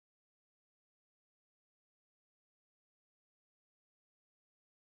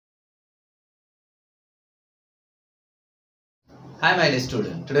Hi my dear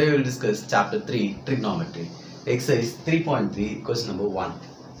student, today we will discuss chapter 3 Trigonometric. Exercise 3.3 question number 1.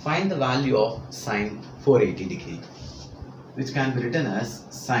 Find the value of sine 480 degree, which can be written as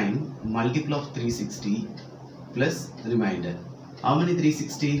sine multiple of 360 plus the remainder. How many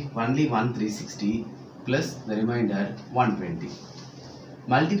 360? Only one 360 plus the remainder 120.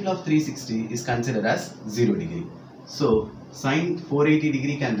 Multiple of 360 is considered as 0 degree. So sine 480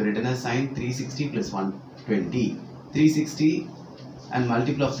 degree can be written as sine 360 plus 120. 360 and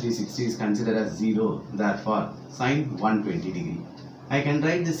multiple of 360 is considered as 0, therefore sine 120 degree. I can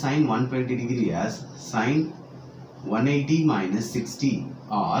write the sine 120 degree as sine 180 minus 60,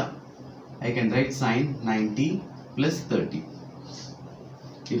 or I can write sine 90 plus 30.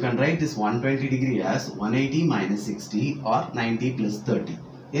 You can write this 120 degree as 180 minus 60 or 90 plus 30.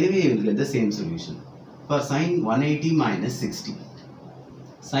 Anyway, you will get the same solution. For sine 180 minus 60,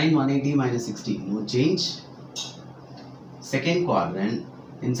 sine 180 minus 60, no change. Second quadrant,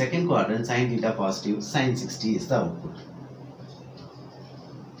 in second quadrant sine theta positive, sine 60 is the output.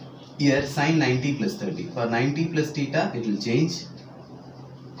 Here sine 90 plus 30. For 90 plus theta it will change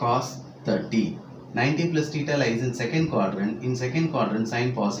cos 30. 90 plus theta lies in second quadrant. In second quadrant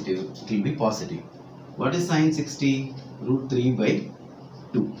sine positive, it will be positive. What is sine 60? Root 3 by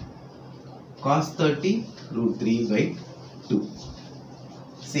 2. Cos 30, root 3 by 2.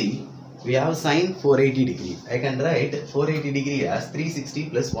 See, we have sine 480 degree. I can write 480 degree as 360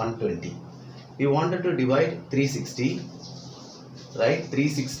 plus 120. We wanted to divide 360, right?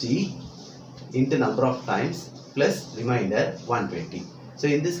 360 into number of times plus remainder 120. So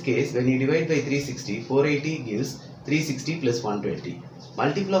in this case, when you divide by 360, 480 gives 360 plus 120.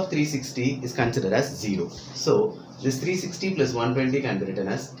 Multiple of 360 is considered as 0. So this 360 plus 120 can be written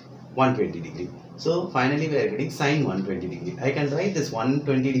as 120 degree. So finally we are getting sine 120 degree. I can write this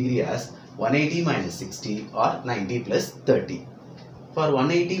 120 degree as 180 minus 60 or 90 plus 30. For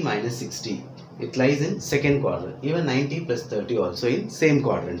 180 minus 60, it lies in second quadrant. Even 90 plus 30 also in same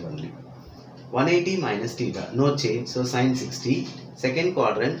quadrant only. 180 minus theta, no change, so sine 60. Second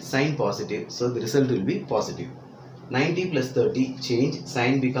quadrant, sine positive, so the result will be positive. 90 plus 30, change,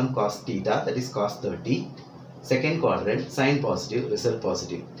 sine become cos theta, that is cos 30. Second quadrant, sine positive, result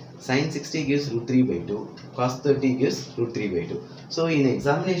positive. Sine 60 gives root 3 by 2, cos 30 gives root 3 by 2. So in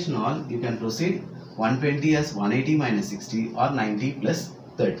examination hall, you can proceed 120 as 180 minus 60 or 90 plus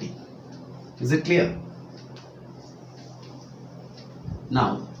 30. Is it clear?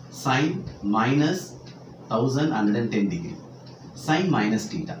 Now, sine minus 1110 degree. Sine minus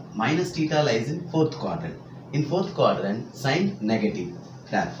theta. Minus theta lies in fourth quadrant. In fourth quadrant, sine negative.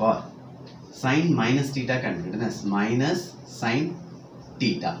 Therefore, sine minus theta can be written as minus sine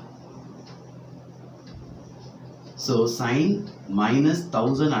theta. So sine minus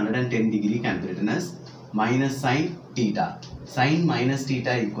 1110 degree can be written as minus sine theta. Sine minus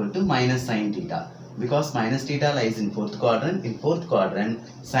theta equal to minus sine theta. Because minus theta lies in fourth quadrant. In fourth quadrant,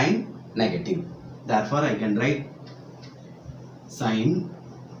 sine negative. Therefore, I can write sine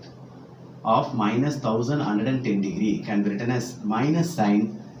of minus 1110 degree can be written as minus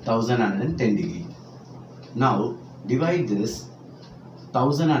sine 1110 degree. Now, divide this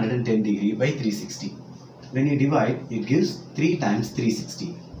 1110 degree by 360. When you divide, it gives 3 times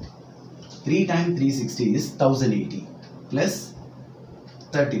 360. 3 times 360 is 1080 plus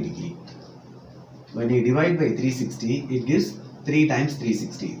 30 degree. When you divide by 360, it gives 3 times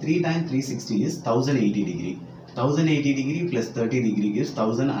 360. 3 times 360 is 1080 degree. 1080 degree plus 30 degree gives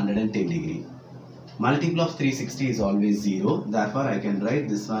 1110 degree. Multiple of 360 is always 0. Therefore, I can write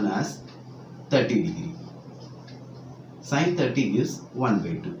this one as 30 degree. Sine 30 gives 1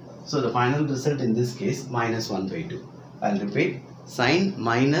 by 2. So the final result in this case minus 1 by 2. I will repeat, sine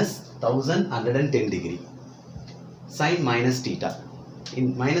minus 1110 degree. Sine minus theta.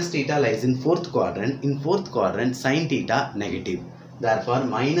 In minus theta lies in fourth quadrant. In fourth quadrant, sine theta negative. Therefore,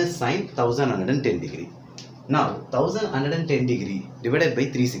 minus sine 1110 degree. Now, 1110 degree divided by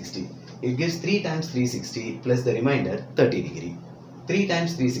 360. It gives 3 times 360 plus the remainder 30 degree. 3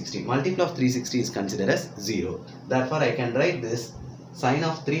 times 360. Multiple of 360 is considered as 0. Therefore, I can write this sine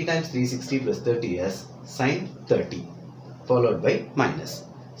of 3 times 360 plus 30 as sine 30 followed by minus.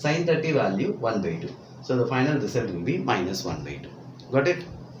 Sine 30 value 1 by 2. So the final result will be minus 1 by 2. Got it?